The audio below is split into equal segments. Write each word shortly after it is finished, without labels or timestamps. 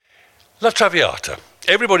La Traviata.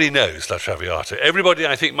 Everybody knows La Traviata. Everybody,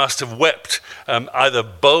 I think, must have wept either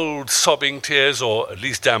bold, sobbing tears or at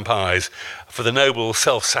least damp eyes for the noble,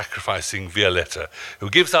 self-sacrificing Violetta,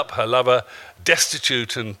 who gives up her lover,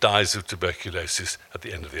 destitute, and dies of tuberculosis at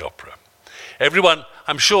the end of the opera. Everyone,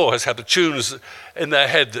 I'm sure, has had the tunes in their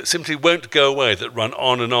head that simply won't go away, that run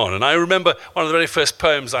on. And I remember one of the very first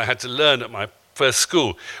poems I had to learn at my first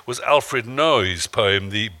school was Alfred Noy's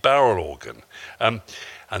poem, The Barrel Organ.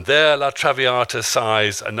 And there La Traviata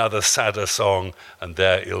sighs another sadder song, and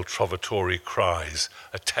there Il Trovatore cries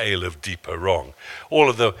a tale of deeper wrong. All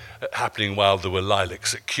of the happening while there were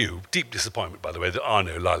lilacs at Kew. Deep disappointment, by the way, there are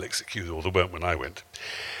no lilacs at Kew, or there weren't when I went.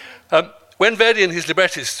 When Verdi and his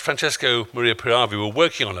librettist Francesco Maria Piravi were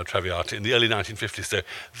working on La Traviata in the early 1950s, though,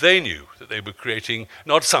 they knew that they were creating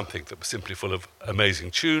not something that was simply full of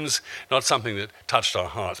amazing tunes, not something that touched our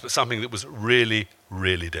hearts, but something that was really,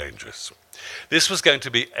 really dangerous. This was going to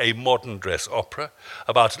be a modern dress opera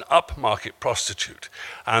about an upmarket prostitute.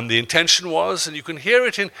 And the intention was, and you can hear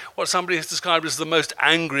it in what somebody has described as the most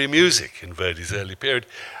angry music in Verdi's early period,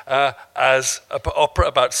 as an opera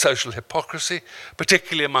about social hypocrisy,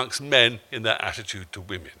 particularly amongst men in their attitude to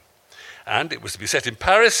women. And it was to be set in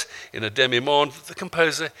Paris in a demi-monde that the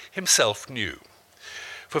composer himself knew.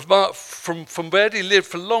 From Verdi lived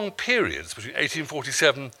for long periods between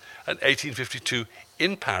 1847 and 1852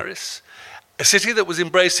 in Paris, a city that was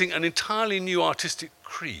embracing an entirely new artistic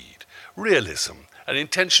creed, realism, an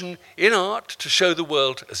intention in art to show the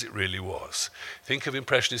world as it really was. Think of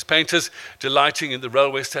Impressionist painters delighting in the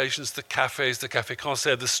railway stations, the cafes, the Café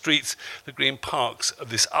Concert, the streets, the green parks of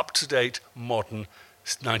this up-to-date, modern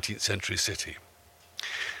 19th century city.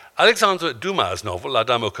 Alexandre Dumas' novel, La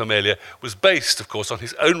Dame aux Camélias, was based, of course, on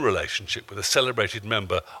his own relationship with a celebrated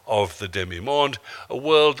member of the demi-monde, a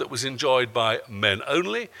world that was enjoyed by men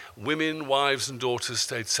only. Women, wives and daughters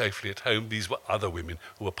stayed safely at home. These were other women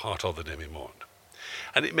who were part of the demi-monde.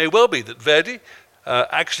 And it may well be that Verdi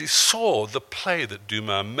actually saw the play that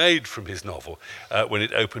Dumas made from his novel when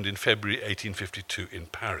it opened in February 1852 in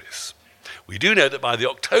Paris. We do know that by the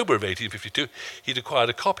October of 1852, he'd acquired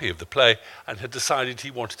a copy of the play and had decided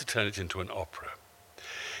he wanted to turn it into an opera.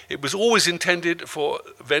 It was always intended for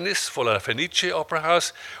Venice, for La Fenice Opera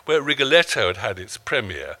House, where Rigoletto had had its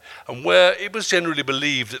premiere, and where it was generally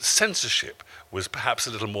believed that censorship was perhaps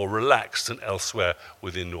a little more relaxed than elsewhere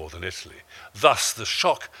within northern Italy. Thus, the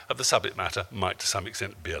shock of the subject matter might to some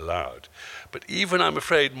extent be allowed. But even, I'm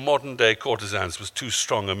afraid, modern-day courtesans was too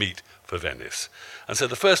strong a meat for Venice. And so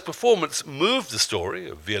the first performance moved the story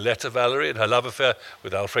of Violetta Valery and her love affair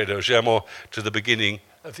with Alfredo Germont to the beginning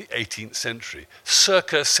of the 18th century,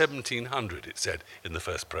 circa 1700, it said in the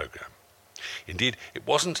first programme. Indeed, it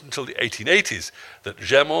wasn't until the 1880s that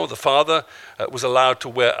Germont, the father, was allowed to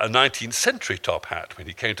wear a 19th century top hat when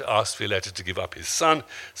he came to ask Violetta to give up his son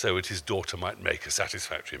so that his daughter might make a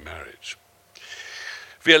satisfactory marriage.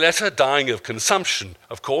 Violetta dying of consumption,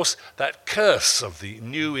 of course, that curse of the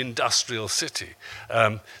new industrial city.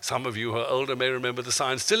 Some of you who are older may remember the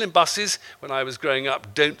sign still in buses when I was growing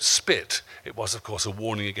up, "Don't spit." It was, of course, a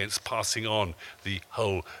warning against passing on the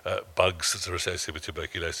whole bugs that are associated with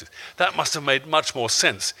tuberculosis. That must have made much more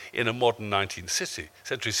sense in a modern 19th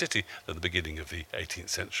century city than the beginning of the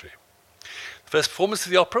 18th century. The first performance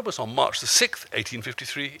of the opera was on March the 6th,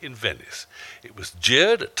 1853, in Venice. It was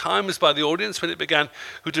jeered at times by the audience when it began,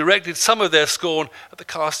 who directed some of their scorn at the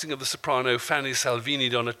casting of the soprano Fanny Salvini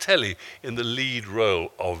Donatelli in the lead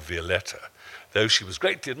role of Violetta. Though she was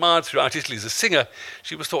greatly admired throughout Italy as a singer,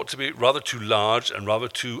 she was thought to be rather too large and rather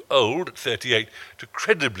too old at 38 to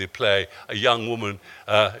credibly play a young woman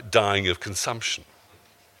dying of consumption.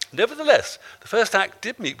 Nevertheless, the first act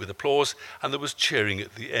did meet with applause and there was cheering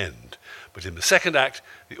at the end. But in the second act,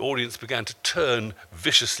 the audience began to turn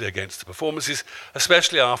viciously against the performances,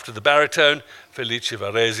 especially after the baritone, Felice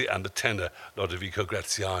Varese, and the tenor, Lodovico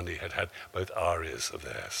Graziani, had had both arias of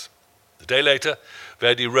theirs. A day later,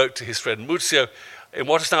 Verdi wrote to his friend Muzio in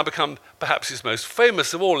what has now become perhaps his most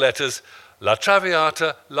famous of all letters, "La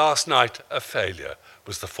Traviata, last night a failure.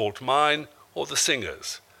 Was the fault mine or the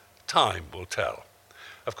singer's? Time will tell."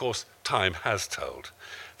 Of course, time has told.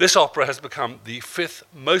 This opera has become the 5th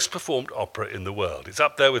most performed opera in the world. It's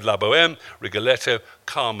up there with La Bohème, Rigoletto,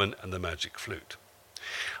 Carmen, and the Magic Flute.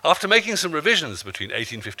 After making some revisions between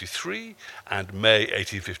 1853 and May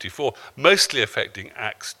 1854, mostly affecting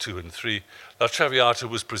Acts 2 and 3, La Traviata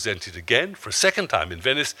was presented again for a second time in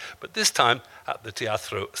Venice, but this time at the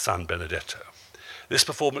Teatro San Benedetto. This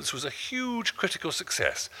performance was a huge critical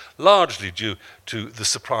success, largely due to the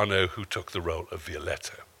soprano who took the role of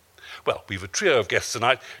Violetta. Well, we've a trio of guests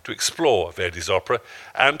tonight to explore Verdi's opera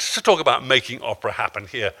and to talk about making opera happen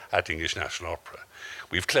here at English National Opera.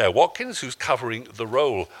 We've Claire Watkins, who's covering the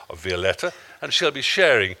role of Violetta, and she'll be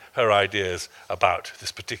sharing her ideas about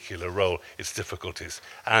this particular role, its difficulties,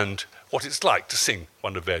 and what it's like to sing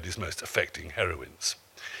one of Verdi's most affecting heroines.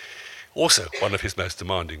 Also one of his most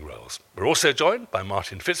demanding roles. We're also joined by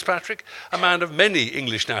Martin Fitzpatrick, a man of many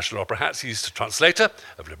English National Opera hats. He's the translator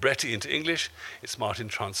of libretti into English. It's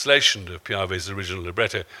Martin's translation of Piavet's original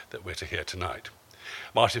libretto that we're to hear tonight.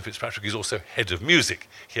 Martin Fitzpatrick is also head of music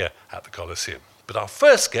here at the Coliseum. But our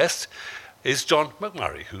first guest is John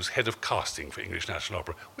McMurray, who's head of casting for English National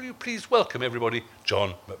Opera. Will you please welcome everybody,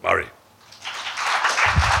 John McMurray.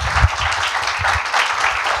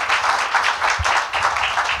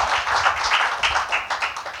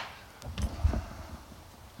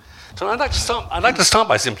 So I'd like to start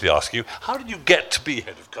by simply asking you, how did you get to be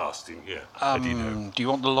head of casting here at ENO? Do you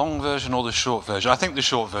want the long version or the short version? I think the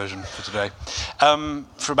short version for today.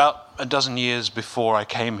 For about a dozen years before I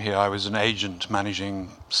came here, I was an agent managing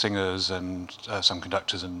singers and some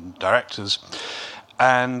conductors and directors,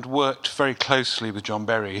 and worked very closely with John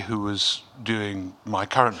Berry, who was doing my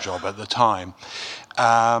current job at the time.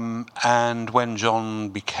 And when John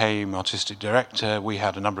became artistic director, we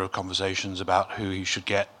had a number of conversations about who he should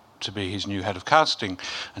get to be his new head of casting,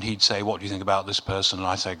 and he'd say, "What do you think about this person?" And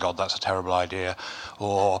I'd say, "God, that's a terrible idea."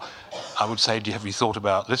 Or I would say, "Have you thought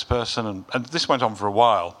about this person?" And this went on for a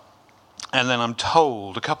while. And then I'm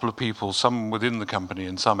told a couple of people, some within the company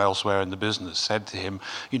and some elsewhere in the business, said to him,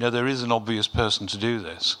 "There is an obvious person to do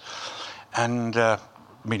this." And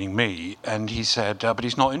meaning me, and he said, "But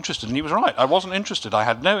he's not interested." And he was right. I wasn't interested. I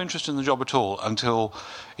had no interest in the job at all until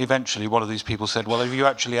eventually one of these people said, "Well, have you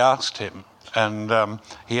actually asked him?" And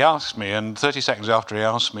he asked me, and 30 seconds after he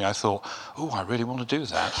asked me, I thought, "Oh, I really want to do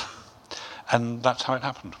that." And that's how it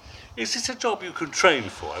happened. Is this a job you could train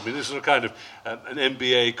for? I mean, this is a kind of an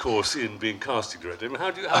MBA course in being casting director. I mean,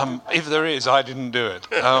 how do you... If there is, I didn't do it.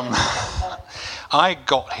 I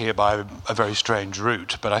got here by a very strange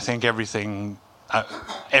route, but I think everything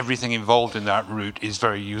involved in that route is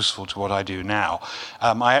very useful to what I do now.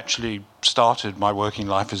 I actually started my working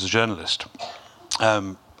life as a journalist,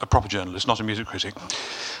 a proper journalist, not a music critic.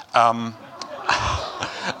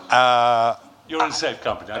 You're in safe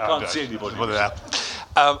company. I can't see anybody.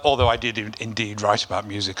 Although I did indeed write about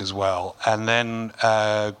music as well. And then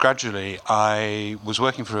gradually I was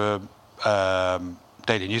working for a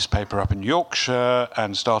daily newspaper up in Yorkshire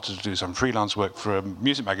and started to do some freelance work for a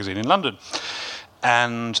music magazine in London.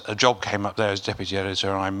 And a job came up there as deputy editor,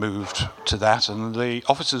 and I moved to that. And the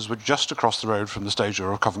offices were just across the road from the stage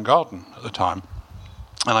door of Covent Garden at the time.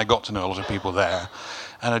 And I got to know a lot of people there.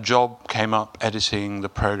 And a job came up editing the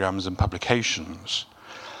programmes and publications.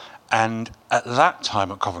 And at that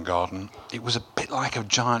time at Covent Garden, it was a bit like a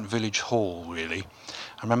giant village hall, really.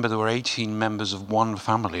 I remember there were 18 members of one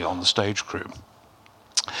family on the stage crew.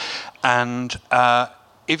 And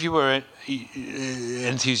if you were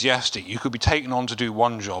enthusiastic, you could be taken on to do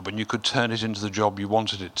one job and you could turn it into the job you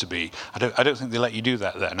wanted it to be. I don't think they let you do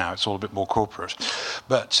that there now. It's all a bit more corporate.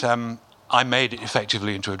 But I made it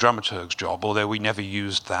effectively into a dramaturg's job, although we never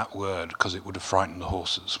used that word because it would have frightened the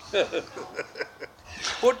horses.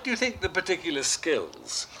 What do you think the particular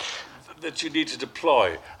skills that you need to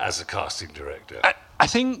deploy as a casting director? I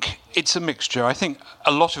think it's a mixture. I think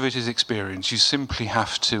a lot of it is experience. You simply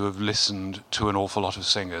have to have listened to an awful lot of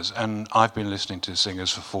singers, and I've been listening to singers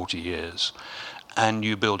for 40 years, and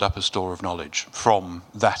you build up a store of knowledge from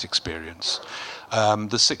that experience.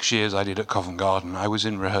 The 6 years I did at Covent Garden, I was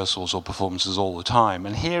in rehearsals or performances all the time,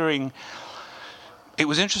 and it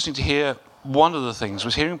was interesting to hear, one of the things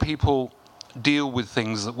was hearing people deal with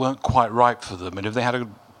things that weren't quite right for them, and if they had a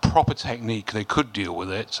proper technique, they could deal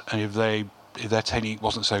with it, and if their technique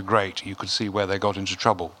wasn't so great, you could see where they got into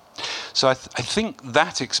trouble. So I think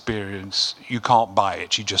that experience, you can't buy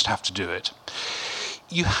it, you just have to do it.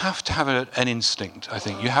 You have to have an instinct, I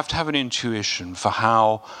think. You have to have an intuition for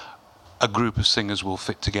how a group of singers will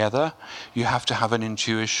fit together. You have to have an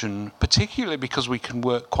intuition, particularly because we can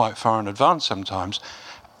work quite far in advance sometimes,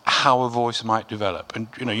 how a voice might develop. And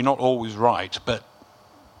you're not always right, but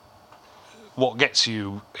what gets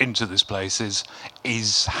you into this place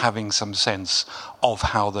is having some sense of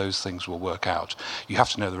how those things will work out. You have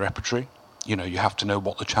to know the repertory. You have to know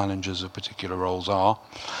what the challenges of particular roles are.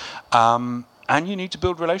 And you need to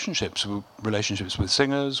build relationships with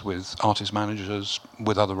singers, with artist managers,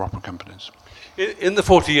 with other opera companies. In the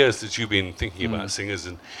 40 years that you've been thinking about singers,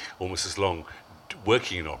 and almost as long,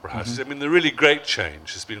 working in opera houses. I mean, the really great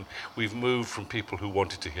change has been we've moved from people who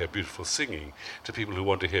wanted to hear beautiful singing to people who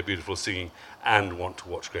want to hear beautiful singing and want to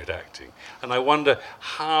watch great acting. And I wonder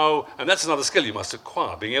how, and that's another skill you must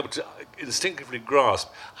acquire, being able to instinctively grasp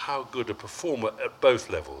how good a performer at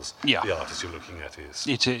both levels the artist you're looking at is.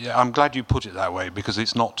 I'm glad you put it that way, because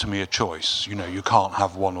it's not, to me, a choice. You know, you can't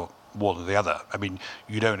have one or the other. I mean,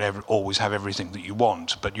 you don't always have everything that you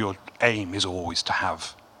want, but your aim is always to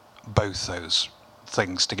have both those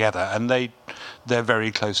things together, and they're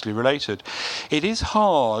very closely related. It is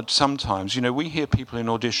hard sometimes. You know, we hear people in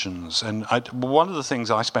auditions, and one of the things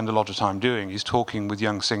I spend a lot of time doing is talking with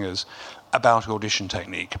young singers about audition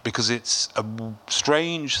technique, because it's a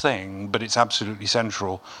strange thing, but it's absolutely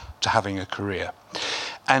central to having a career.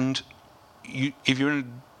 And if you're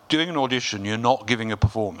doing an audition, you're not giving a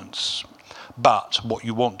performance, but what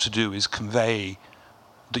you want to do is convey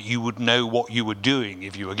that you would know what you were doing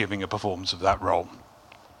if you were giving a performance of that role.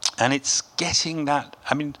 And it's getting that.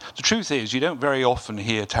 I mean, the truth is, you don't very often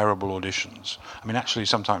hear terrible auditions. I mean, actually,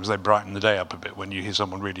 sometimes they brighten the day up a bit when you hear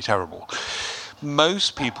someone really terrible.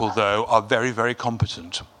 Most people, though, are very, very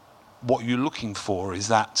competent. What you're looking for is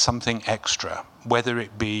that something extra, whether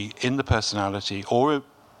it be in the personality or,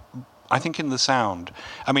 I think, in the sound.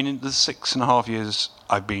 I mean, in the 6.5 years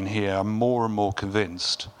I've been here, I'm more and more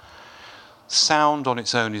convinced sound on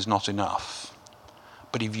its own is not enough.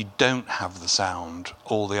 But if you don't have the sound,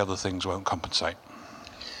 all the other things won't compensate.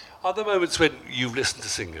 Are there moments when you've listened to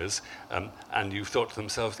singers and you've thought to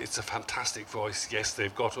themselves, it's a fantastic voice, yes,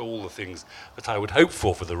 they've got all the things that I would hope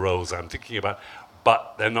for the roles I'm thinking about,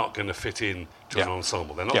 but they're not going to fit in to an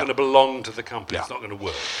ensemble. They're not going to belong to the company. It's not going to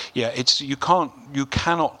work. Yeah, you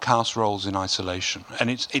cannot cast roles in isolation. And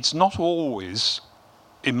it's not always,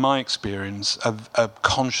 in my experience, a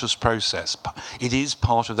conscious process. It is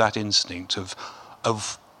part of that instinct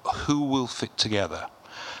of who will fit together.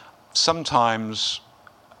 Sometimes,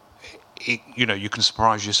 you can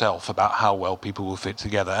surprise yourself about how well people will fit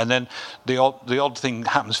together, and then the odd thing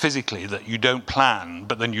happens physically that you don't plan,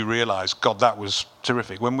 but then you realise, God, that was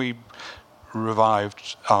terrific. When we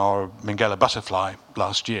revived our Minghella Butterfly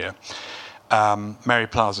last year, Mary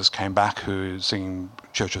Plazas came back, who is singing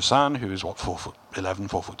Cho-Cho San, who is 4'11",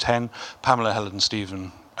 4'10". Pamela Helen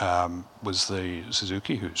Stephen was the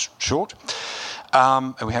Suzuki, who's short.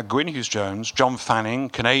 And we had Gwyn Hughes-Jones, John Fanning,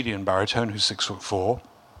 Canadian baritone, who's 6'4",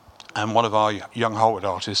 and one of our young Hollywood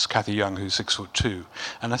artists, Cathy Young, who's 6'2".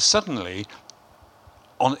 And I suddenly,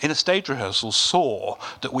 in a stage rehearsal, saw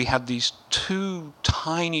that we had these 2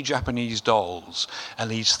 tiny Japanese dolls and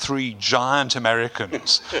these 3 giant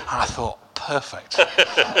Americans. And I thought, perfect. But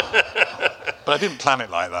I didn't plan it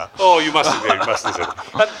like that. Oh, you must have been, must have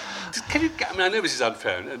been. Can you? I mean, I know this is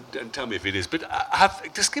unfair, and tell me if it is. But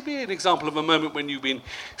just give me an example of a moment when you've been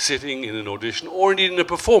sitting in an audition, or indeed in a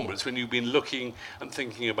performance, when you've been looking and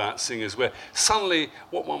thinking about singers, where suddenly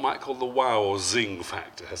what one might call the wow or zing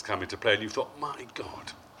factor has come into play, and you've thought, my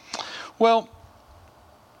God. Well,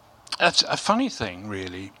 that's a funny thing,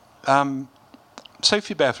 really.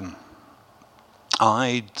 Sophie Bevan,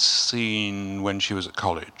 I'd seen when she was at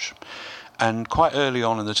college. And quite early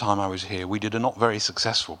on in the time I was here, we did a not very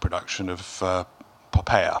successful production of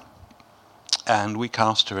Poppaea. And we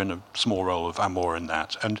cast her in a small role of Amor in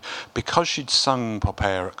that. And because she'd sung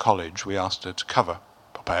Poppaea at college, we asked her to cover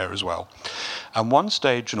Poppaea as well. And one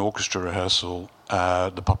stage, an orchestra rehearsal,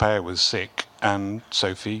 the Poppaea was sick, and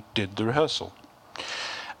Sophie did the rehearsal.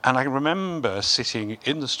 And I remember sitting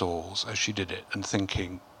in the stalls as she did it and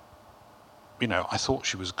thinking, I thought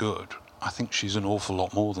she was good. I think she's an awful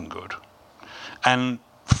lot more than good. And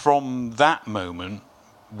from that moment,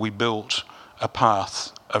 we built a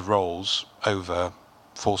path of roles over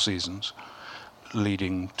 4 seasons,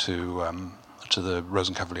 leading to the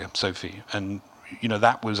Rosenkavalier, Sophie. And,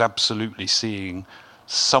 that was absolutely seeing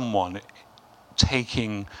someone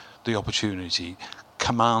taking the opportunity,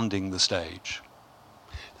 commanding the stage.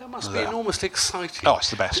 That must be enormously exciting. Oh, it's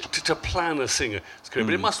the best. To plan a singer's career.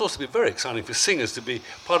 But it must also be very exciting for singers to be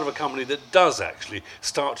part of a company that does actually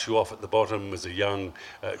start you off at the bottom as a young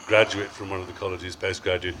graduate from one of the colleges,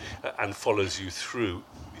 postgraduate, and follows you through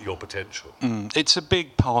your potential. It's a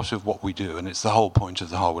big part of what we do, and it's the whole point of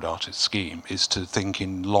the Harwood Artist Scheme, is to think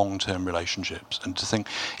in long-term relationships and to think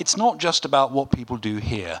it's not just about what people do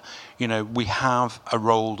here. We have a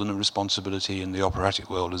role and a responsibility in the operatic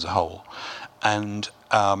world as a whole. And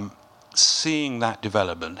seeing that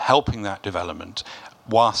development, helping that development,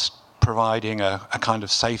 whilst providing a kind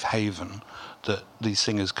of safe haven that these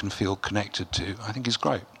singers can feel connected to, I think is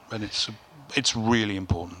great. And it's really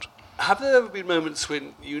important. Have there ever been moments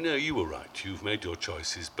when you know you were right, you've made your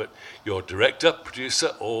choices, but your director, producer,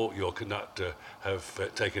 or your conductor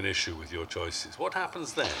have taken issue with your choices? What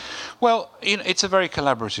happens then? Well, it's a very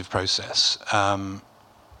collaborative process.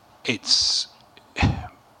 It's,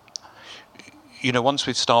 once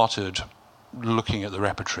we've started looking at the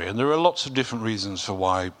repertory, and there are lots of different reasons for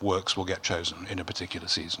why works will get chosen in a particular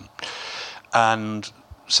season. And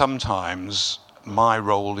sometimes my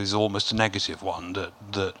role is almost a negative one,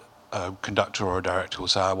 that a conductor or a director will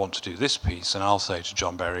say, I want to do this piece, and I'll say to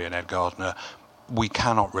John Berry and Ed Gardner, we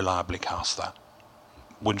cannot reliably cast that.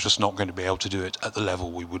 We're just not going to be able to do it at the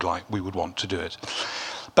level we would want to do it.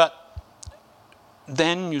 But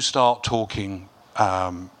then you start talking,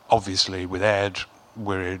 obviously, with Ed.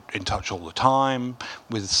 We're in touch all the time.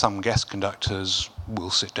 With some guest conductors,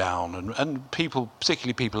 we'll sit down, and people,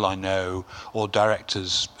 particularly people I know, or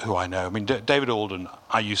directors who I know. I mean, David Alden,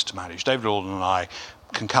 I used to manage. David Alden and I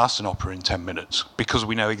can cast an opera in 10 minutes because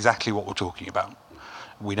we know exactly what we're talking about.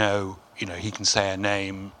 We know, he can say a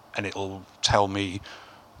name and it'll tell me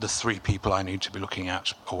the 3 people I need to be looking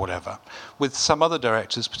at or whatever. With some other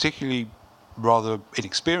directors, particularly rather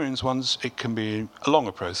inexperienced ones, it can be a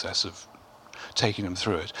longer process of taking them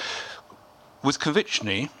through it. With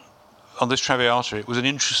Convictiony, on this Traviata, it was an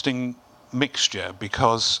interesting mixture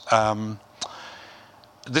because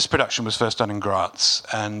this production was first done in Graz,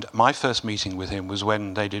 and my first meeting with him was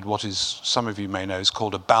when they did what is, some of you may know, is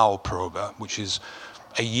called a Bauprobe, which is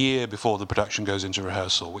a year before the production goes into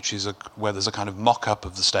rehearsal, which is where there's a kind of mock-up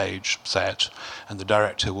of the stage set, and the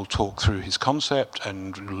director will talk through his concept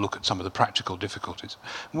and look at some of the practical difficulties.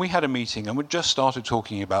 And we had a meeting, and we just started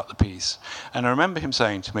talking about the piece. And I remember him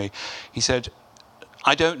saying to me, he said,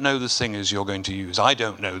 I don't know the singers you're going to use. I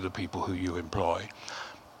don't know the people who you employ.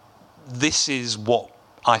 This is what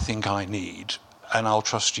I think I need, and I'll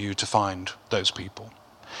trust you to find those people.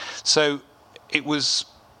 So it was,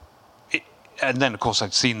 and then of course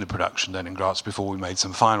I'd seen the production then in Graz before we made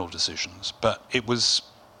some final decisions, but it was,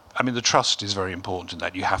 the trust is very important in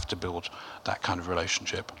that. You have to build that kind of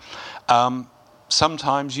relationship.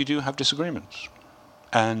 Sometimes you do have disagreements,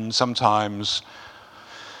 and sometimes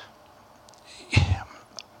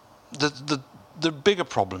the bigger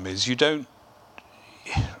problem is you don't.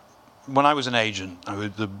 When I was an agent,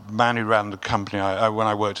 the man who ran the company, when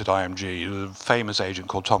I worked at IMG, a famous agent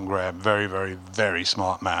called Tom Graham, very, very, very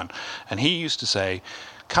smart man. And he used to say,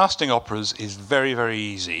 casting operas is very, very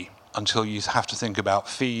easy until you have to think about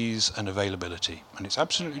fees and availability. And it's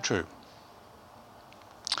absolutely true.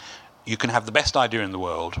 You can have the best idea in the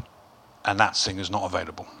world, and that singer's not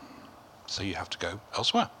available. So you have to go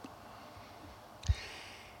elsewhere.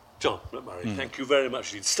 John McMurray, thank you very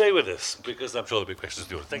much indeed. Stay with us, because I'm sure there'll be questions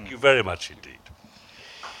to you. Thank you very much indeed.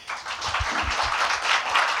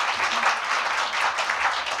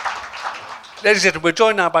 Ladies and gentlemen, we're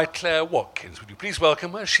joined now by Claire Watkins. Would you please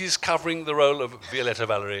welcome her? She's covering the role of Violetta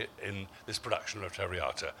Valery in this production of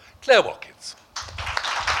Traviata. Claire Watkins.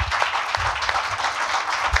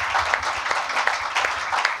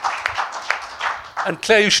 And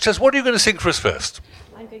Claire, you should tell us, what are you going to sing for us first?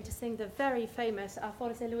 I'm going to sing the very famous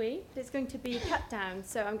Forza Lui, but it's going to be cut down,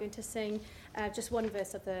 so I'm going to sing just one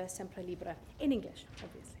verse of the Sempre Libre, in English,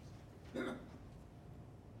 obviously.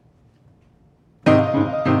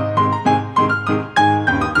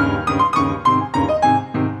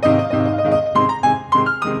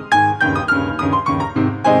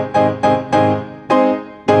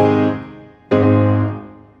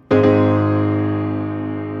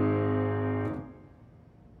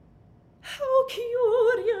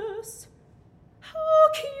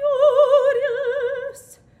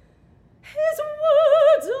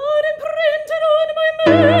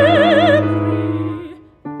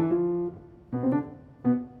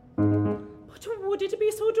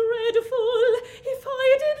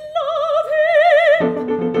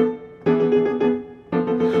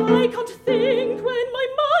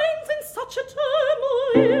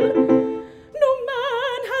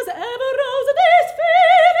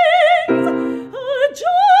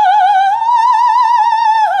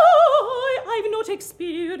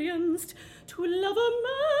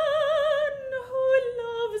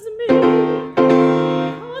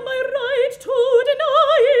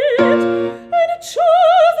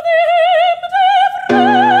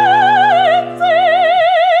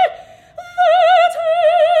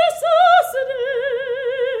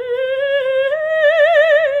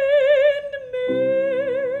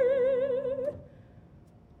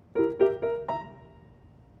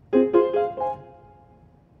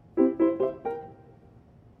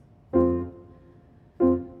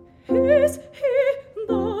 Is he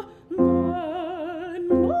the man?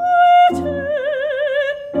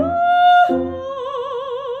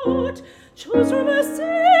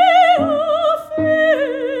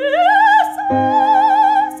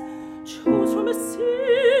 chose from a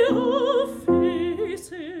sea of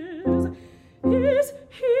faces. Is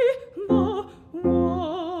he the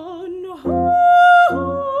one who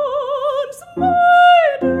haunts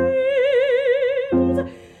my dreams,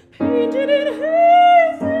 painted in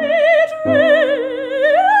hazy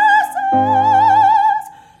traces,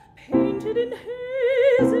 painted in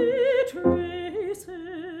hazy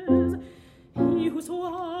traces? He who so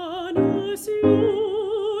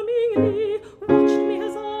unassumingly watched me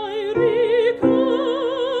as I recovered,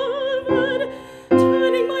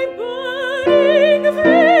 turning my burning fever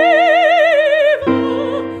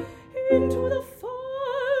into the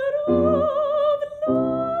fire of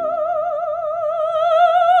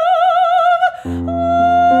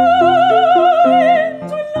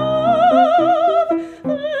into love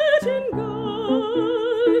that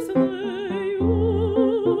engulfs the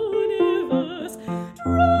universe,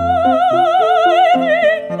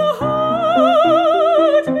 driving the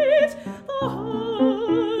heartbeat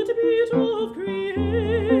of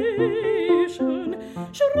creation,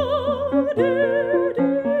 shrouded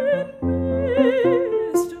in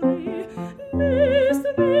mystery,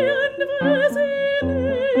 mystery and fascination.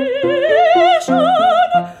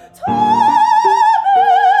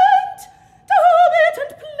 Torment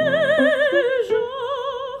and pleasure,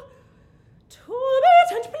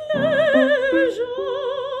 torment and pleasure,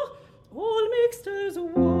 all mixed as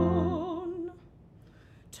one.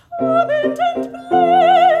 Torment and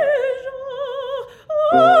pleasure,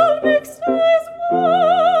 all mixed as one.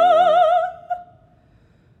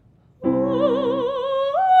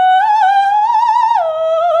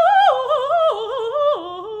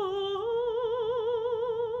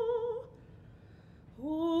 All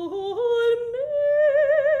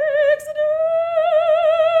mixed as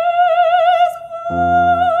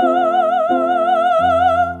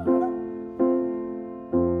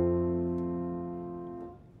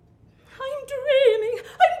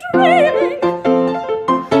I'm dreaming.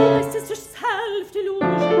 This is just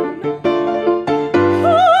self-delusion.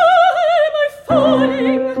 Am I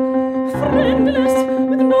falling, friendless,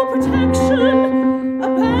 with no protection,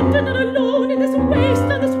 abandoned and alone in this waste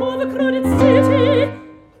and this overcrowded city?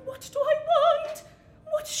 What do I want?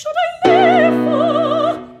 What should I live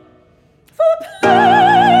for? For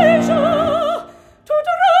pleasure, to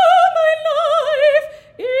draw my life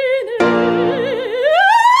in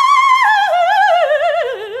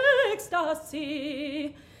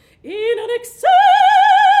ecstasy, in an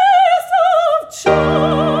excess of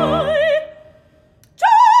joy.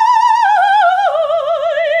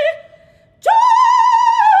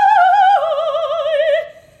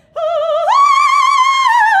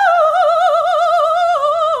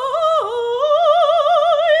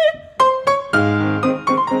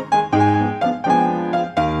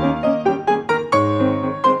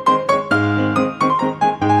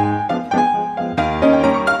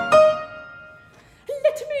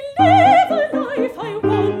 Let me live a life I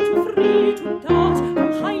want, to free to dart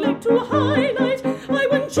from highlight to highlight. I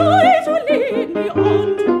want joy to lead me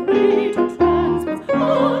on to greater transports of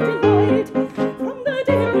delight. From the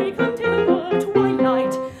daybreak until the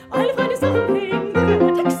twilight, I'll find something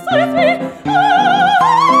that excites me.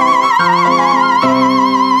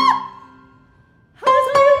 As I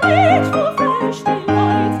reach for fresh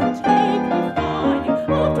delights and take me flying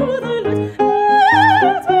up to the light,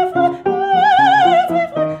 as we fly, up to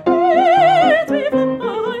the light, as we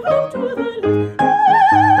fly, to the light.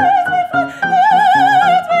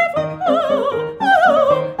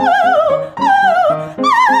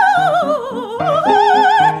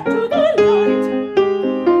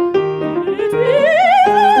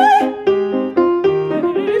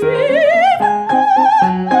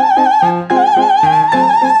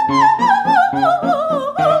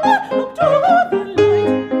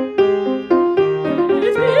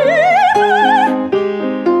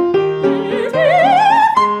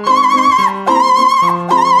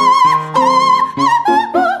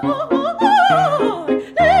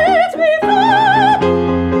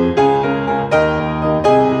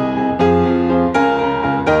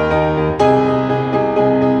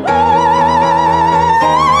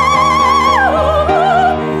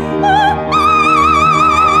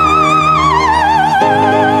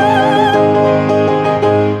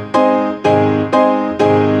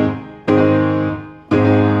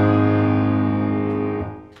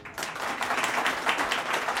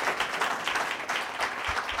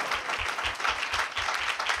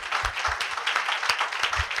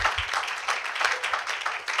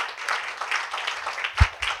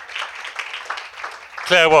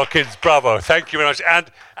 Claire Watkins, bravo. Thank you very much.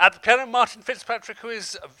 And At the piano, Martin Fitzpatrick, who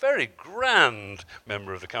is a very grand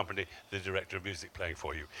member of the company, the director of music, playing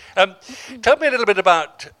for you. Tell me a little bit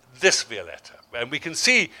about this Violetta. And we can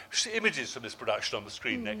see images from this production on the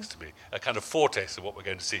screen next to me, a kind of foretaste of what we're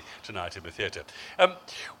going to see tonight in the theatre.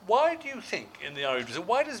 Why do you think, in the Aria,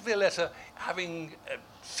 why does Violetta, having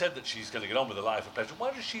said that she's going to get on with a life of pleasure,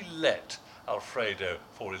 why does she let Alfredo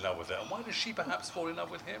fall in love with her? And why does she perhaps fall in love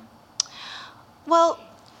with him? Well,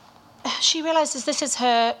 she realises this is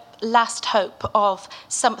her last hope of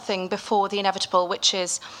something before the inevitable, which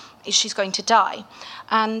is she's going to die.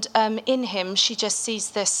 And in him, she just sees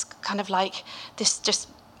this kind of like this just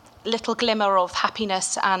little glimmer of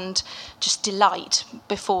happiness and just delight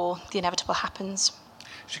before the inevitable happens.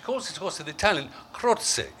 She calls it, of course, in Italian,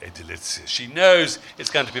 croce e delizia. She knows it's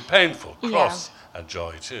going to be painful, cross and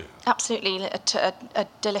joy too. Absolutely, a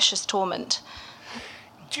delicious torment.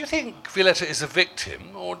 Do you think Violetta is a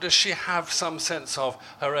victim, or does she have some sense of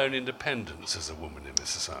her own independence as a woman in this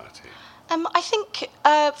society? I think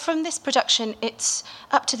from this production, it's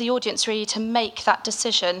up to the audience really to make that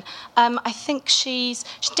decision. I think she's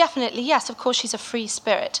definitely, yes, of course, she's a free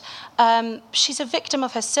spirit. She's a victim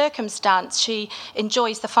of her circumstance. She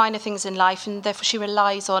enjoys the finer things in life, and therefore she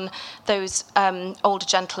relies on those older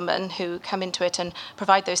gentlemen who come into it and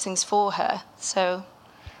provide those things for her. So.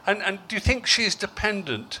 And do you think she's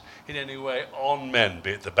dependent in any way on men, be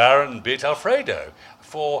it the Baron, be it Alfredo,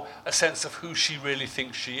 for a sense of who she really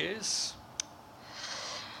thinks she is?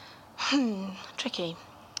 Tricky.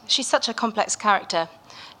 She's such a complex character.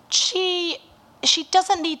 She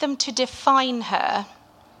doesn't need them to define her.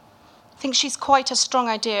 I think she's quite a strong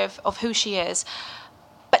idea of who she is,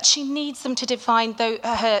 but she needs them to define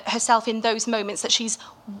herself in those moments that she's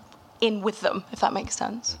in with them, if that makes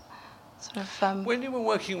sense. Sort of, when you were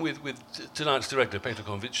working with tonight's director, Peter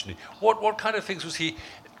Konvichny, what kind of things was he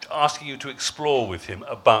asking you to explore with him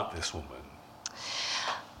about this woman?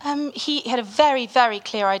 He had a very, very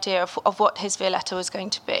clear idea of what his Violetta was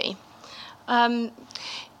going to be.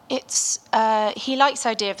 He likes the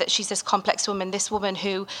idea that she's this complex woman, this woman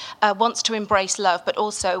who wants to embrace love, but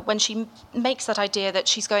also when she makes that idea that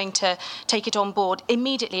she's going to take it on board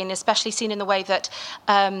immediately, and especially seen in the way that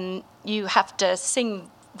you have to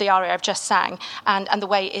sing the aria I've just sang, and the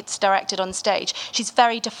way it's directed on stage. She's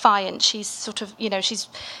very defiant. She's sort of,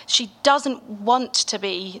 she doesn't want to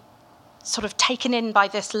be sort of taken in by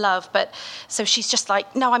this love, but so she's just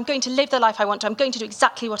like, no, I'm going to live the life I want to. I'm going to do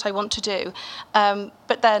exactly what I want to do.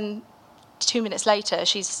 But then 2 minutes later,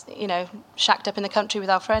 she's, shacked up in the country with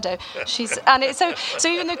Alfredo. So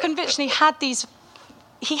even though Konvichny had these,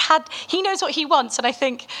 he knows what he wants, and I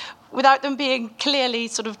think without them being clearly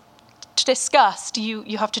sort of discussed,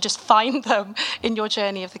 you have to just find them in your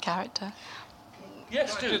journey of the character.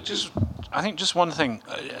 Yes, I think just one thing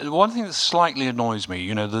that slightly annoys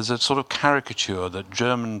me, there's a sort of caricature that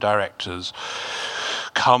German directors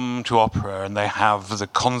come to opera and they have the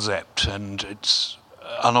concept, and it's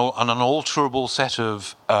an unalterable set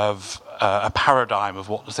of a paradigm of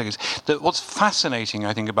what the thing is. What's fascinating,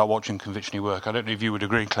 I think, about watching Konvichny work, I don't know if you would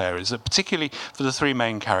agree, Claire, is that particularly for the three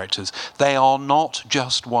main characters, they are not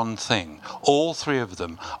just one thing. All three of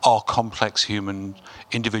them are complex human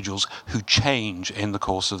individuals who change in the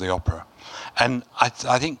course of the opera. And I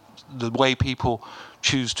think the way people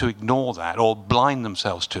choose to ignore that or blind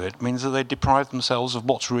themselves to it means that they deprive themselves of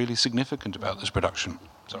what's really significant about this production.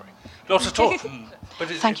 Sorry. Not at all.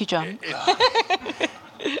 Thank you, John.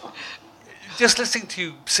 Just listening to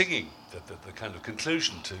you singing the kind of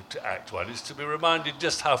conclusion to Act One is to be reminded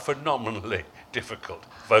just how phenomenally difficult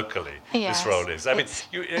vocally this role is. I mean,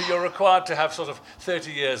 you're required to have sort of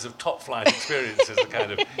 30 years of top-flight experience as a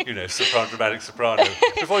kind of, dramatic soprano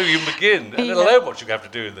before you even begin, and let alone what you have to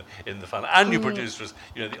do in the final. And you produce,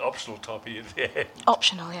 the optional toppy at the end.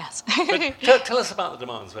 Optional, yes. But tell us about the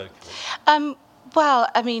demands vocally. Well,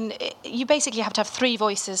 I mean, you basically have to have three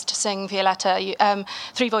voices to sing Violetta.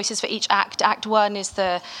 Three voices for each act. Act one is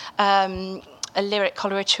the a lyric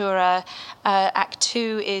coloratura. Act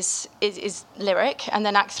two is lyric, and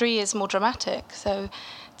then Act three is more dramatic. So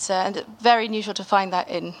it's very unusual to find that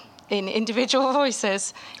in individual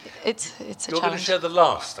voices. It's a challenge. You're going to share the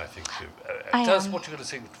last, I think, too. Tell us what you're going to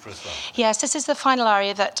sing for us last. Yes, this is the final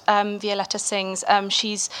aria that Violetta sings.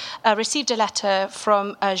 She's received a letter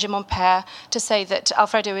from Je mon père to say that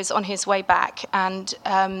Alfredo is on his way back and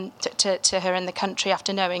to her in the country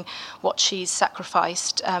after knowing what she's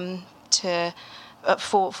sacrificed for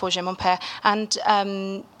Je mon père.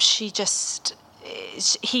 And she just...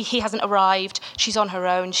 He hasn't arrived. She's on her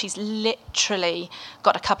own. She's literally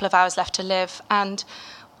got a couple of hours left to live, and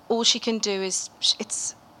all she can do is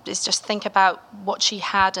just think about what she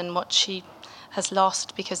had and what she has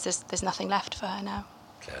lost because there's nothing left for her now.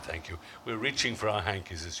 Claire, thank you. We're reaching for our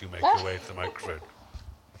hankies as you make your way to the microphone.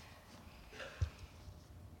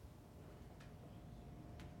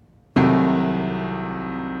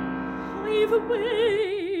 I've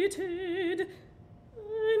waited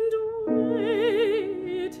and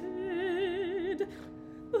waited,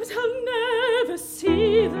 but I'll never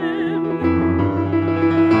see them.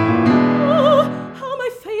 Oh, how my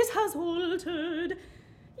face has altered,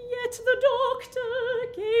 yet the doctor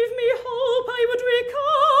gave me hope I would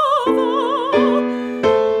recover.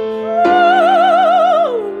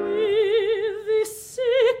 Oh, with this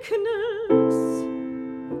sickness,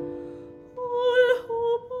 all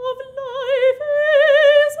hope of life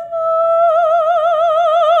is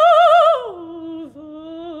over.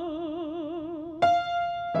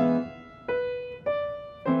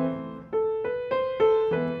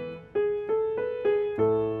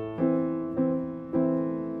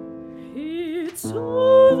 It's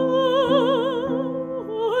over.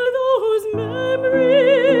 All those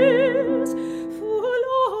memories, full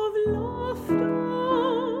of laughter,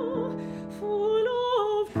 full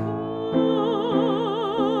of color.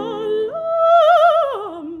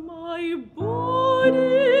 My body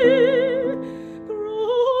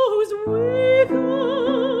grows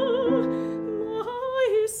weaker,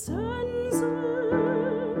 my senses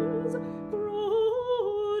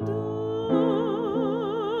grow duller,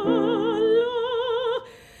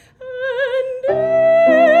 and in the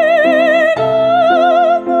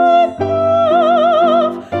love of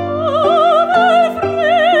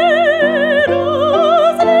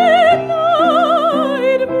Alfredo's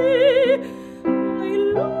denied me. I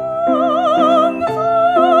long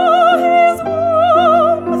for his warmth and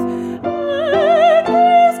his comfort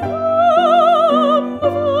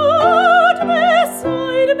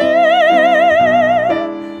beside me.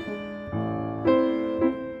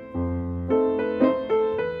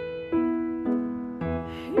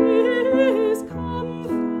 His comfort,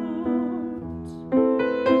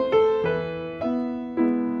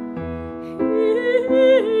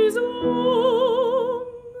 his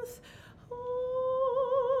warmth,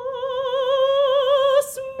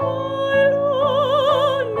 smile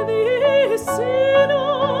on this sinner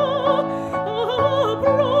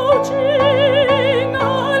approaching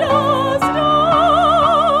our last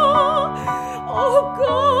hour. Oh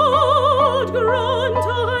God, grant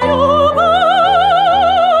I your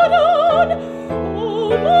pardon, oh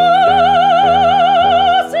merciful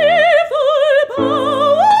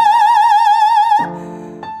power.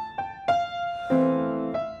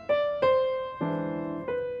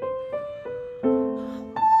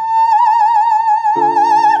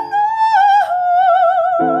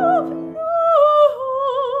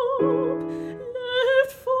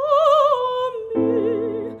 Left for me,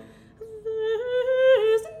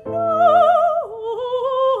 there's no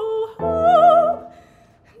hope,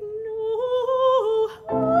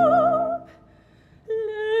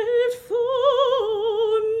 left for me.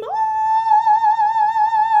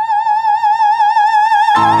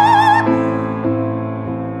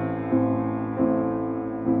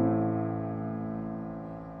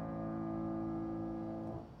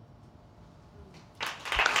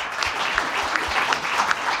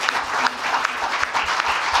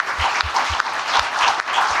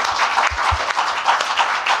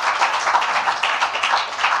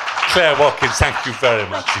 Claire Watkins, thank you very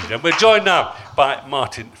much indeed. And we're joined now by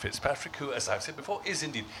Martin Fitzpatrick, who, as I've said before, is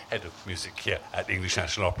indeed head of music here at the English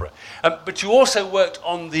National Opera. But you also worked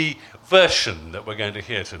on the version that we're going to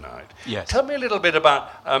hear tonight. Yes. Tell me a little bit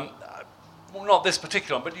about, well, not this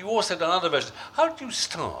particular one, but you also done other versions. How did you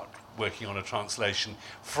start working on a translation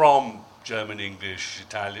from German, English,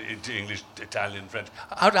 Italian, into English, Italian, French?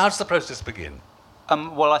 How does the process begin?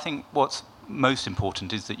 Well, I think what's most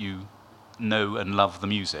important is that you know and love the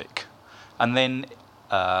music, and then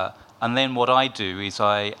what I do is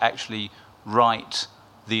I actually write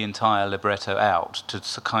the entire libretto out to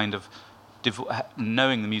kind of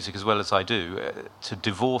knowing the music as well as I do, to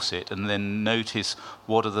divorce it and then notice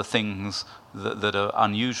what are the things that are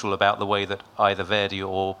unusual about the way that either Verdi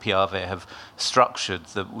or Piave have structured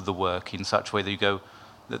the work in such a way that you go,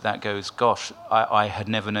 that goes, gosh, I had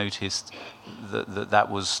never noticed that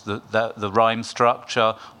was the rhyme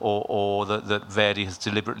structure, or that Verdi has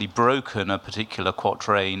deliberately broken a particular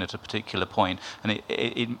quatrain at a particular point, and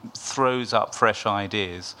it throws up fresh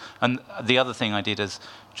ideas. And the other thing I did, as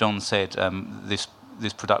John said, this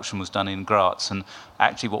production was done in Graz, and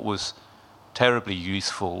actually what was terribly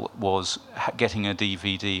useful was getting a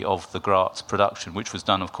DVD of the Graz production, which was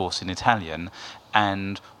done, of course, in Italian,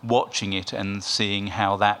 and watching it and seeing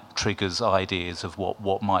how that triggers ideas of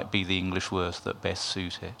what might be the English words that best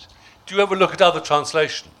suit it. Do you ever look at other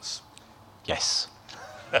translations? Yes.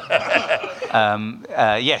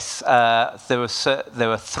 Yes, there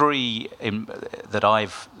were three that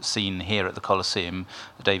I've seen here at the Colosseum.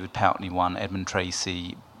 David Pountney one, Edmund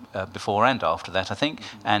Tracy before and after that, I think,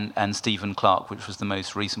 and Stephen Clark, which was the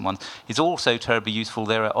most recent one. It's also terribly useful.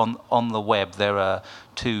 There are on the web there are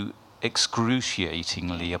two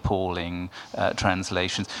excruciatingly appalling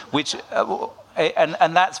translations, which.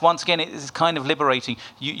 And that's once again it's kind of liberating.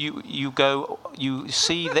 You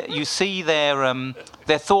see their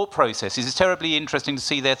thought processes. It's terribly interesting to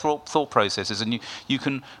see their thought processes, and you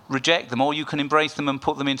can reject them or you can embrace them and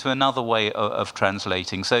put them into another way of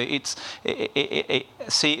translating. So it's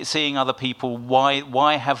seeing other people.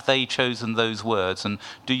 Why have they chosen those words, and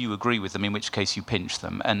do you agree with them? In which case you pinch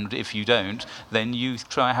them, and if you don't, then you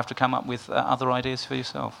have to come up with other ideas for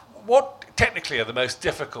yourself. What technically are the most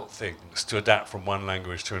difficult things to adapt from one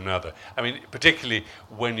language to another? I mean, particularly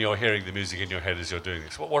when you're hearing the music in your head as you're doing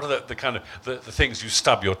this. What are the kind of the things you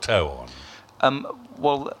stub your toe on?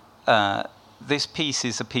 This piece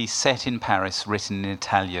is a piece set in Paris, written in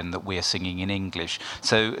Italian, that we're singing in English.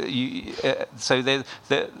 So, the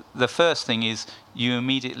first thing is you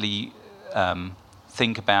immediately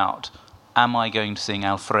think about: am I going to sing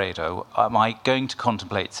Alfredo? Am I going to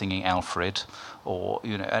contemplate singing Alfred? Or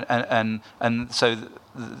and so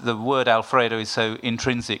the word Alfredo is so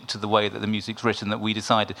intrinsic to the way that the music's written that we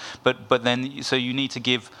decided. But then so you need to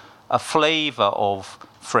give a flavour of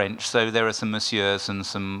French. So there are some messieurs and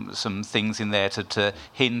some things in there to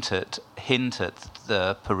hint at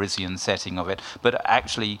the Parisian setting of it. But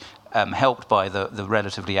actually, helped by the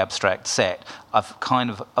relatively abstract set, I've kind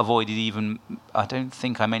of avoided even. I don't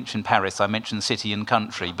think I mentioned Paris. I mentioned city and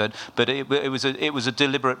country. But it was a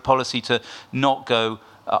deliberate policy to not go.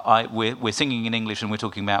 We're singing in English and we're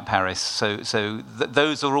talking about Paris. So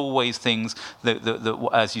those are always things that,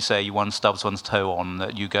 as you say, one stubs one's toe on.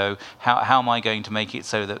 That you go, how am I going to make it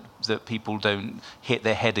so that people don't hit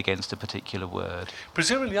their head against a particular word?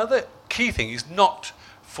 Presumably, the other key thing is not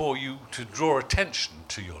for you to draw attention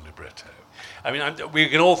to your libretto. I mean, we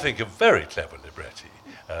can all think of very clever libretti,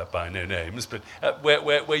 by no names, but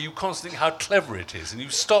where you constantly think how clever it is, and you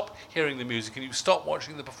stop hearing the music and you stop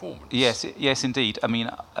watching the performance. Yes, indeed. I mean,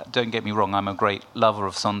 don't get me wrong, I'm a great lover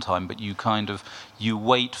of Sondheim, but you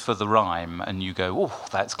wait for the rhyme and you go, oh,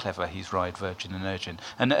 that's clever, he's right, virgin and urgent.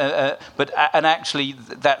 And actually,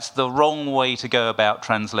 that's the wrong way to go about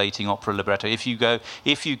translating opera libretto. If you go,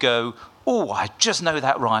 oh, I just know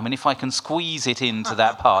that rhyme, and if I can squeeze it into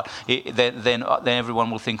that part, then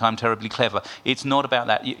everyone will think I'm terribly clever. It's not about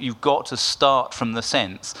that. You've got to start from the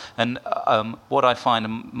sense. And what I find,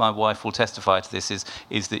 and my wife will testify to this,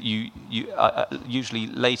 is that you usually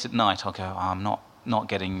late at night I'll go, I'm not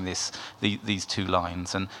getting these two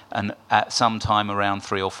lines, and at some time around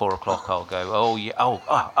 3 or 4 o'clock I'll go,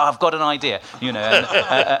 I've got an idea,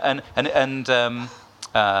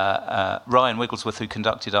 Ryan Wigglesworth, who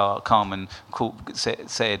conducted our Carmen, called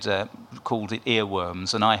it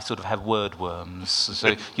earworms, and I sort of have word worms.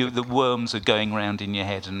 So the worms are going around in your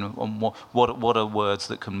head, and what are words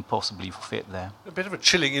that can possibly fit there? A bit of a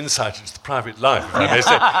chilling insight into the private life, if I may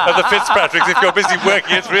say, of the Fitzpatricks. If you're busy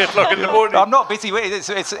working at 3 o'clock in the morning, I'm not busy.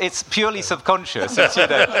 It's purely subconscious.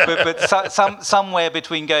 But somewhere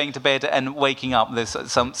between going to bed and waking up, there's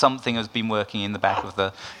something has been working in the back of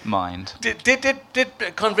the mind. Did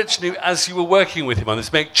Convention, as you were working with him on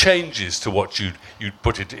this, make changes to what you'd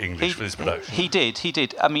put into English for this production? He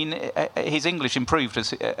did. I mean, his English improved as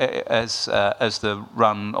the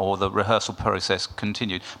run or the rehearsal process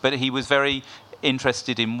continued. But he was very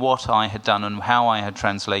interested in what I had done and how I had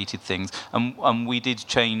translated things, and we did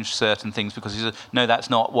change certain things because he said, no, that's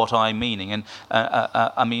not what I'm meaning. And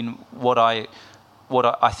I mean, what I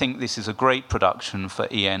think this is a great production for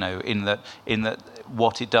ENO in that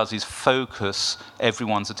what it does is focus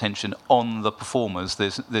everyone's attention on the performers.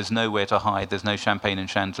 There's nowhere to hide. There's no champagne and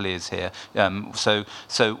chandeliers here. So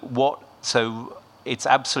it's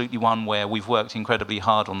absolutely one where we've worked incredibly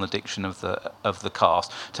hard on the diction of the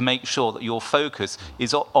cast to make sure that your focus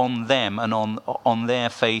is on them and on their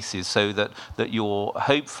faces, so that you're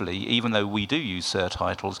hopefully, even though we do use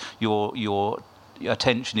surtitles, your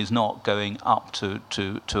attention is not going up to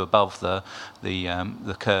above the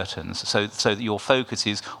curtains, so that your focus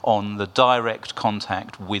is on the direct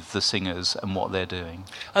contact with the singers and what they're doing.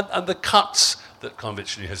 And the cuts that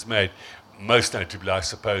Convention has made, most notably, I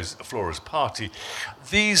suppose, Flora's Party,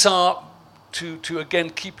 these are to again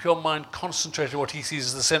keep your mind concentrated on what he sees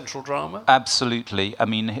as the central drama? Absolutely. I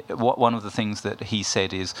mean, one of the things that he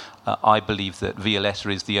said is, I believe that Violetta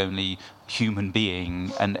is the only human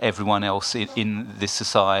being, and everyone else in this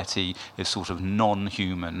society is sort of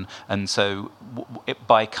non-human. And so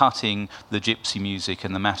by cutting the gypsy music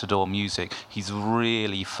and the matador music, he's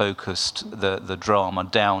really focused the drama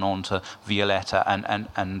down onto Violetta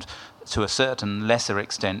and to a certain lesser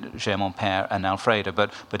extent, Cher mon père and Alfredo,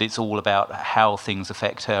 but it's all about how things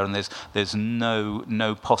affect her, and there's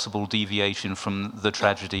no possible deviation from the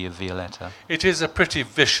tragedy of Violetta. It is a pretty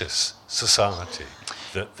vicious society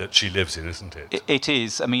that she lives in, isn't it? It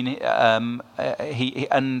is. I mean,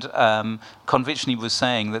 Konvichny was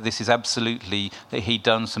saying that this is absolutely, that he'd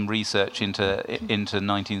done some research into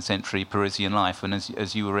 19th century Parisian life, and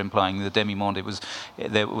as you were implying, the demi-monde,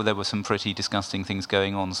 there were some pretty disgusting things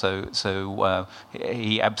going on. So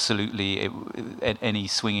he absolutely, any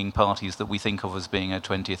swinging parties that we think of as being a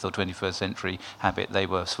 20th or 21st century habit, they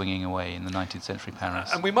were swinging away in the 19th century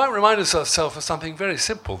Paris. And we might remind ourselves of something very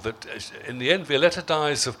simple, that in the end, Violetta dies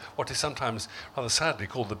of what is sometimes rather sadly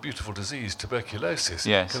called the beautiful disease, tuberculosis,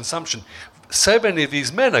 yes. Consumption. So many of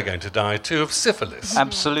these men are going to die too of syphilis.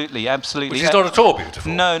 Absolutely. Which is not at all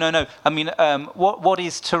beautiful. No. I mean, what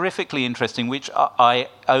is terrifically interesting, which I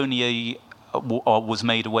only was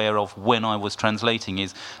made aware of when I was translating,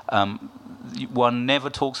 is one never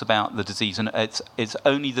talks about the disease, and it's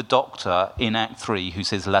only the doctor in Act 3 who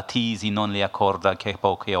says la tisi non le accorda che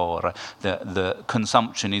poche ore. The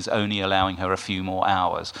consumption is only allowing her a few more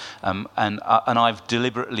hours, and I've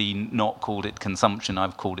deliberately not called it consumption.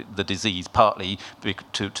 I've called it the disease, partly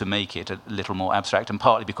to make it a little more abstract, and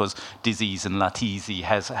partly because disease and la tisi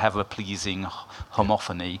have a pleasing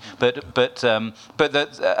homophony. But the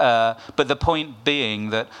point being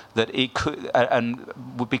that it could, and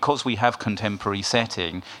because we have contemporary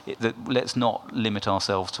setting, let's not limit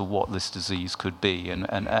ourselves to what this disease could be,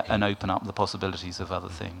 and open up the possibilities of other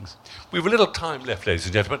things. We have a little time left, ladies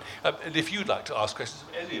and gentlemen, and if you'd like to ask questions of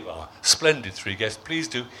any of our splendid three guests, please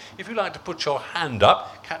do. If you'd like to put your hand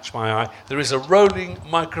up, catch my eye, there is a roving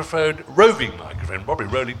microphone, probably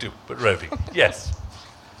rolling too, but roving. Yes.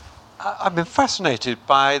 I've been fascinated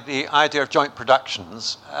by the idea of joint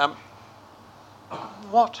productions.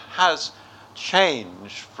 What has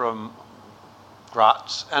changed from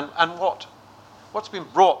Graz, and what's been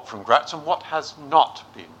brought from Graz, and what has not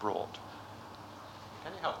been brought?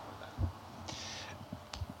 Can you help with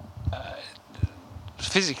that?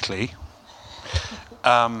 Physically,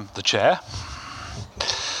 the chair.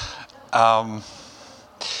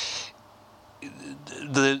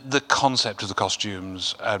 The concept of the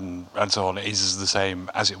costumes and so on is the same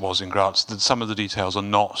as it was in Graz. Some of the details are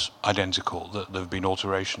not identical. There have been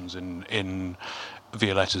alterations in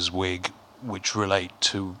Violetta's wig which relate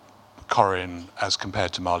to Corinne as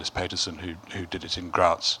compared to Marlis Peterson, who did it in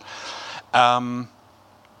Graz.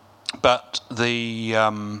 But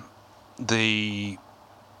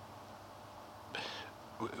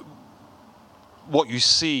what you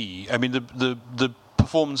see, I mean, the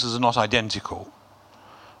performances are not identical,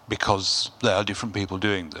 because there are different people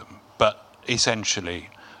doing them, but essentially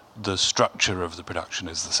the structure of the production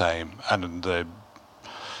is the same, and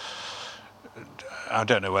I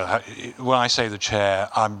don't know when I say the chair,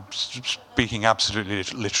 I'm speaking absolutely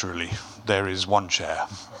literally. There is one chair,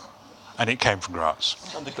 and it came from Graz.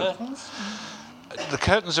 And the curtains? The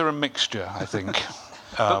curtains are a mixture, I think.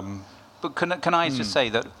 But can I just say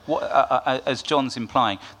that, as John's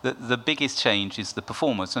implying, that the biggest change is the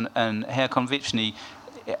performance, and Herr Konvichny,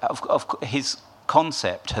 his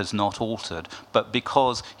concept has not altered, but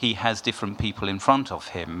because he has different people in front of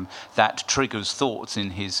him, that triggers thoughts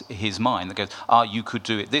in his mind that goes, you could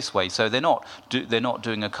do it this way. So they're not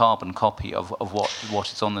doing a carbon copy of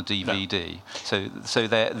what is on the DVD. No. So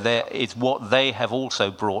it's what they have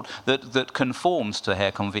also brought that conforms to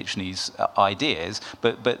Herr Konvichny's ideas,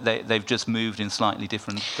 but they've just moved in slightly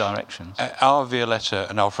different directions. Our Violetta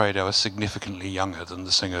and Alfredo are significantly younger than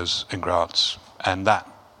the singers in Graz, and that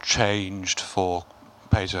changed for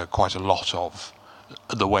Peter quite a lot of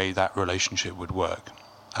the way that relationship would work.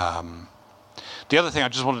 The other thing I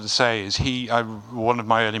just wanted to say is one of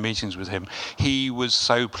my early meetings with him, he was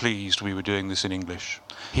so pleased we were doing this in English.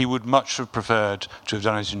 He would much have preferred to have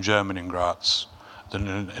done it in German in Graz than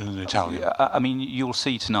in an Italian. I mean, you'll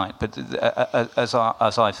see tonight, but as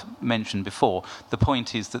I've mentioned before, the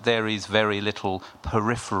point is that there is very little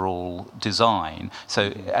peripheral design.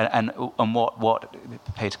 So, and what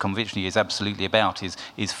Peter Konvichny is absolutely about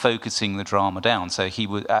is focusing the drama down. So he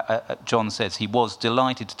would, John says he was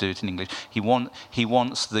delighted to do it in English. He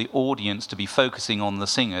wants the audience to be focusing on the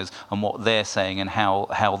singers and what they're saying and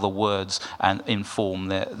how the words and inform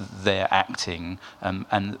their acting,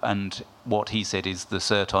 and what he said is the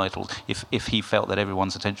surtitles. If he felt that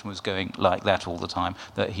everyone's attention was going like that all the time,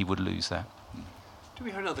 that he would lose that. Do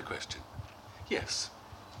we have another question? Yes.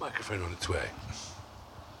 Microphone on its way.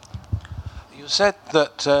 You said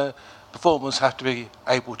that performers have to be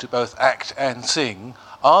able to both act and sing.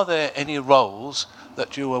 Are there any roles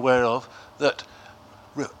that you're aware of that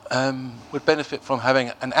would benefit from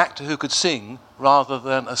having an actor who could sing rather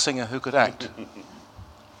than a singer who could act?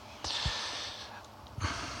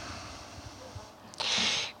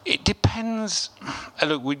 It depends.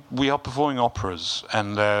 Look, we are performing operas,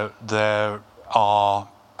 and there are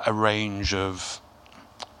a range of...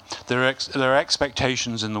 There are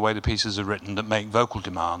expectations in the way the pieces are written that make vocal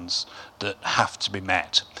demands that have to be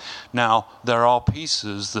met. Now, there are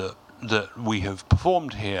pieces that we have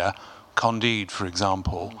performed here, Candide, for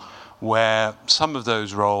example, where some of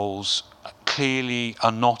those roles clearly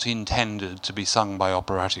are not intended to be sung by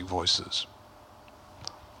operatic voices.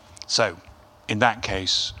 So, in that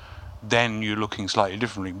case, then you're looking slightly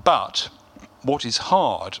differently. But what is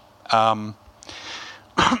hard, I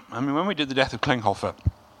mean, when we did The Death of Klinghoffer,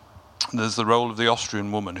 there's the role of the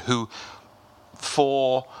Austrian woman who,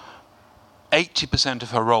 for 80%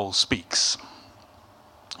 of her role, speaks.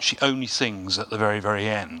 She only sings at the very, very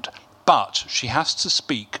end. But she has to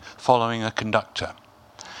speak following a conductor.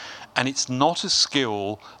 And it's not a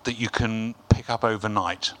skill that you can pick up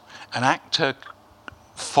overnight. An actor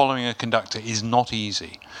following a conductor is not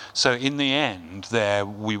easy. So in the end, there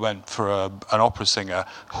we went for an opera singer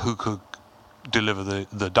who could deliver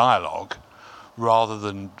the dialogue, rather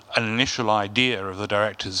than an initial idea of the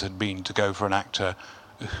directors had been to go for an actor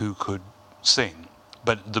who could sing.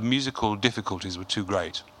 But the musical difficulties were too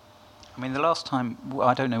great. I mean, the last time,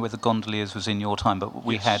 I don't know whether Gondoliers was in your time, but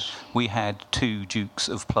we had two Dukes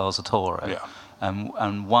of Plaza Toro, Yeah.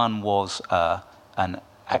 And one was an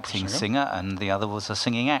acting singer, and the other was a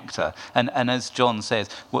singing actor. And as John says,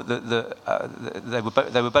 they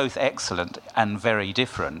were both excellent and very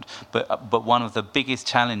different. But one of the biggest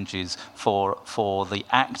challenges for the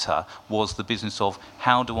actor was the business of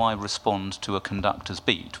how do I respond to a conductor's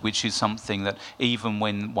beat, which is something that even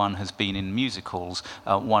when one has been in musicals,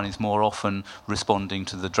 one is more often responding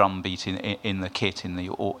to the drum beat in the kit in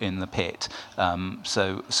the pit.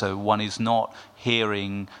 So one is not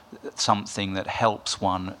hearing something that helps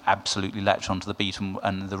one absolutely latch onto the beat,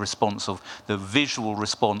 and the response of the visual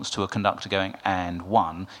response to a conductor going and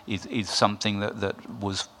one is something that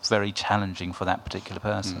was very challenging for that particular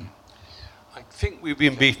person. I think we've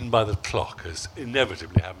been beaten by the clock, as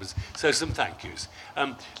inevitably happens. So some thank yous.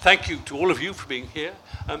 Thank you to all of you for being here,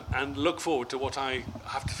 and look forward to what I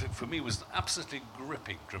have to say for me was an absolutely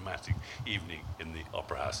gripping, dramatic evening in the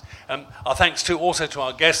Opera House. Our thanks also to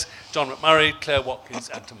our guests, John McMurray, Claire Watkins,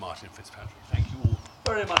 and to Martin Fitzpatrick. Thank you all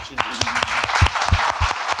very much indeed.